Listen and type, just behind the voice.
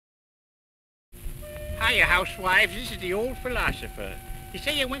Hiya, housewives. This is the old philosopher. You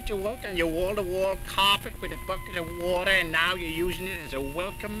say you went to work on your wall-to-wall carpet with a bucket of water and now you're using it as a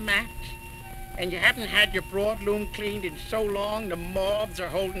welcome mat? And you haven't had your broadloom cleaned in so long the moths are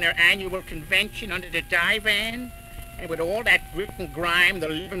holding their annual convention under the divan? And with all that grit and grime, the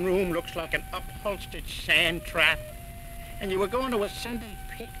living room looks like an upholstered sand trap? And you were going to a Sunday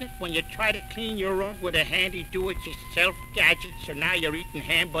picnic when you tried to clean your rug with a handy do-it-yourself gadget, so now you're eating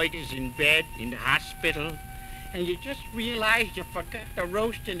hamburgers in bed in the hospital? And you just realized you forgot the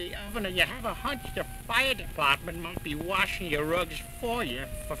roast in the oven, and you have a hunch the fire department might be washing your rugs for you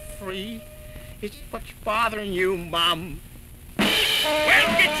for free? Is it what's bothering you, Mom? Well,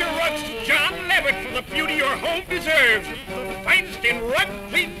 get your rugs to John Leavitt for the beauty your home deserves. The finest in rug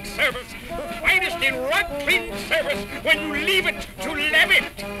cleaning service. The finest in rug cleaning service. When you leave it to Leavitt.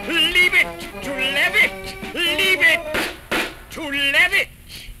 Leave it to Leavitt. Leave it to Leavitt.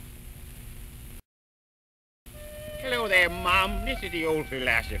 Hello there, Mom. This is the old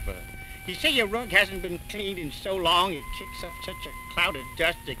philosopher. You say your rug hasn't been cleaned in so long it kicks up such a cloud of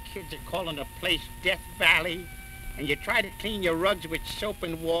dust the kids are calling the place Death Valley? And you try to clean your rugs with soap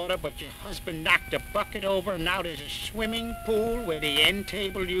and water, but your husband knocked a bucket over, and now there's a swimming pool where the end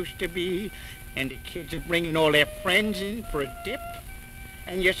table used to be, and the kids are bringing all their friends in for a dip?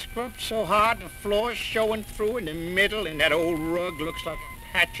 And you scrubbed so hard the floor's showing through in the middle, and that old rug looks like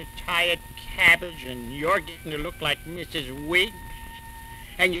a patch of tired cabbage, and you're getting to look like Mrs. Wiggs?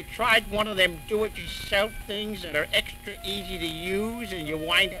 And you tried one of them do-it-yourself things that are extra easy to use, and you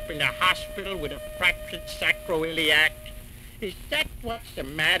wind up in the hospital with a fractured sacroiliac. Is that what's the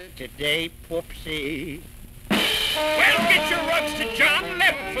matter today, Poopsie? Well, get your rugs to John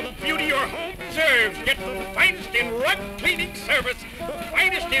Leavitt for the beauty your home deserves. Get the finest in rug cleaning service. The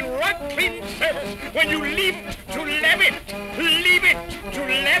finest in rug cleaning service. When you leave it to Leavitt. Leave it to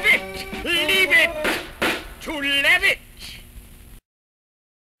Leavitt. Leave it to Leavitt.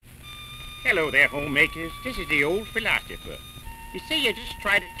 Hello there, homemakers. This is the old philosopher. You say you just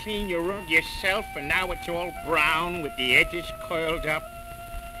tried to clean your rug yourself, and now it's all brown with the edges coiled up.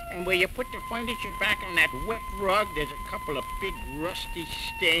 And where you put the furniture back on that wet rug, there's a couple of big rusty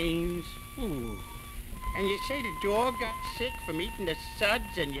stains. Ooh. And you say the dog got sick from eating the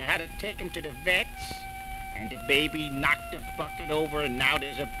suds, and you had to take him to the vets. And the baby knocked the bucket over, and now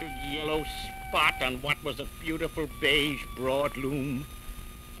there's a big yellow spot on what was a beautiful beige broadloom.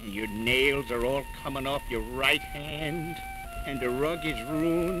 And your nails are all coming off your right hand, and the rug is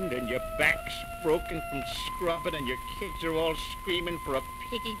ruined, and your back's broken from scrubbing, and your kids are all screaming for a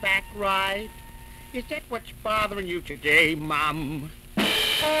piggyback ride. Is that what's bothering you today, Mom?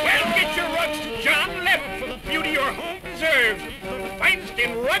 Well, get your rugs to John Leavitt for the beauty your home deserves. The finest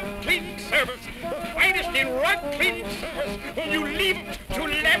in rug cleaning service. The finest in rug cleaning service. When you leave it to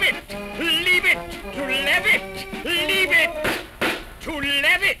Leavitt. Leave it to Leavitt. Leave it to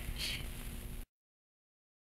Leavitt.